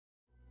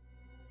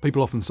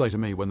People often say to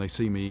me when they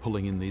see me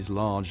pulling in these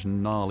large,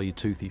 gnarly,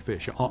 toothy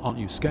fish, aren't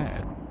you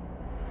scared?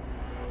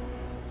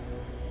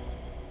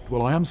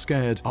 Well, I am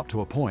scared up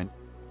to a point.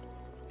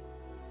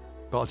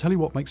 But I'll tell you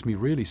what makes me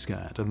really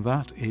scared, and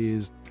that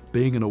is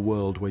being in a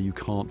world where you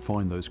can't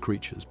find those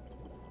creatures.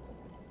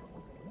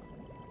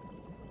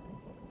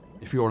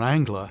 If you're an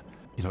angler,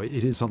 you know,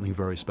 it is something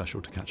very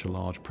special to catch a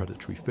large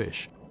predatory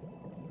fish.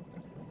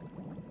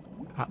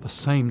 At the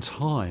same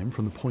time,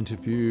 from the point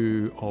of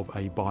view of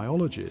a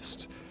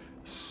biologist,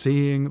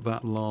 seeing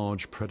that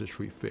large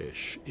predatory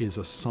fish is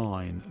a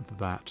sign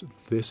that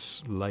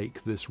this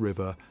lake, this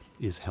river,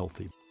 is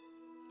healthy.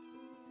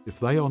 If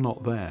they are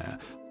not there,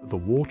 the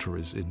water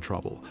is in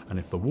trouble. And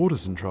if the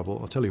water's in trouble,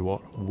 I'll tell you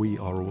what, we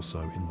are also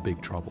in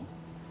big trouble.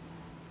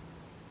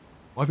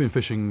 I've been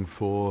fishing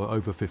for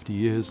over 50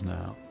 years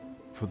now.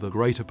 For the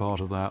greater part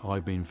of that,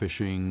 I've been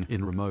fishing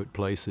in remote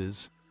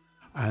places.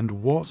 And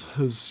what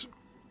has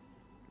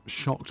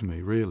shocked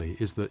me, really,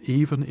 is that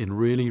even in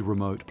really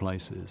remote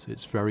places,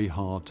 it's very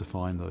hard to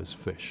find those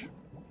fish.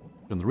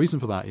 And the reason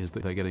for that is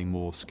that they're getting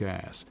more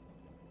scarce.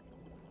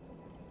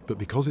 But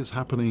because it's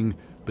happening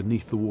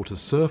beneath the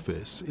water's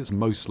surface, it's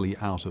mostly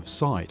out of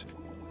sight.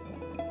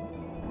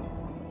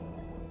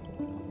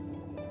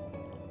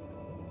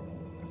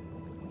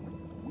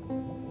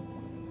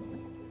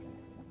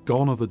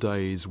 Gone are the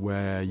days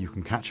where you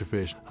can catch a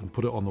fish and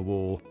put it on the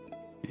wall.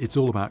 It's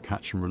all about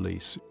catch and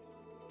release.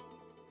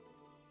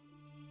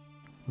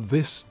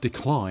 This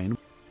decline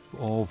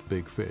of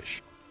big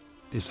fish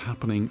is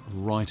happening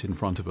right in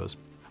front of us.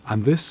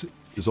 And this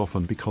is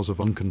often because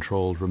of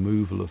uncontrolled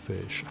removal of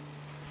fish,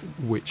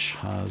 which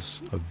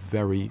has a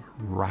very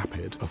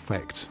rapid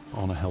effect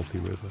on a healthy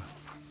river.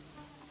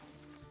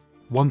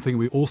 One thing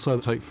we also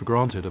take for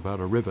granted about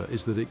a river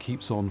is that it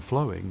keeps on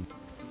flowing.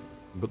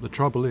 But the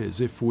trouble is,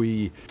 if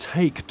we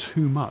take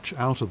too much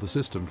out of the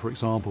system, for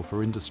example,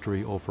 for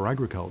industry or for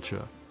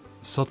agriculture,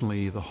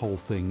 suddenly the whole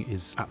thing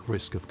is at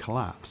risk of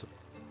collapse,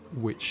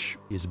 which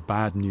is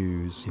bad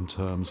news in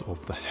terms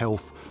of the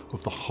health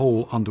of the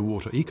whole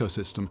underwater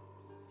ecosystem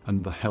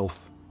and the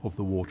health of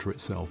the water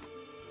itself.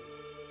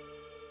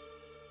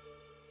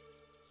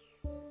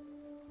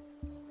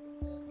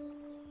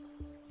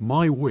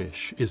 My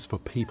wish is for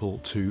people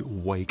to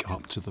wake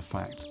up to the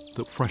fact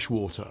that fresh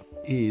water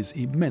is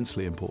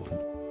immensely important.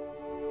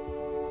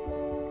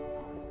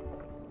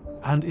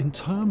 And in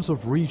terms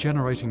of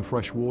regenerating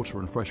fresh water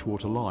and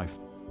freshwater life,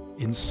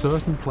 in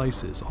certain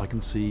places I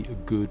can see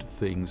good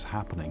things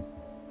happening,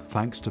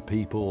 thanks to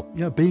people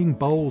being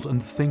bold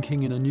and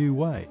thinking in a new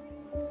way.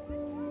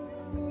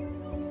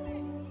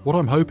 What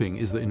I'm hoping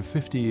is that in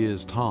 50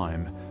 years'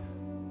 time,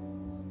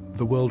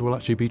 the world will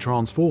actually be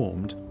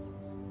transformed.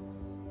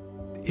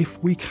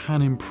 If we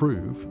can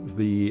improve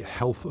the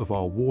health of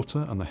our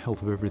water and the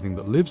health of everything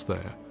that lives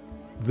there,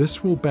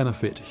 this will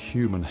benefit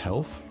human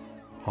health,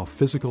 our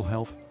physical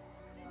health,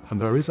 and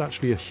there is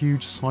actually a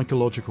huge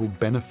psychological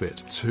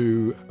benefit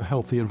to a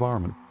healthy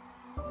environment.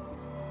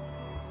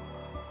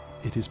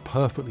 It is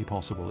perfectly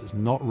possible, it's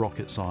not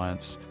rocket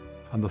science,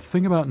 and the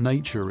thing about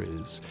nature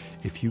is,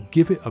 if you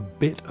give it a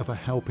bit of a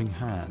helping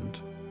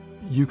hand,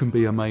 you can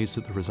be amazed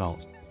at the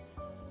results.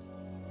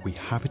 We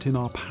have it in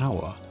our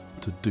power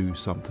to do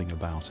something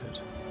about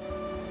it.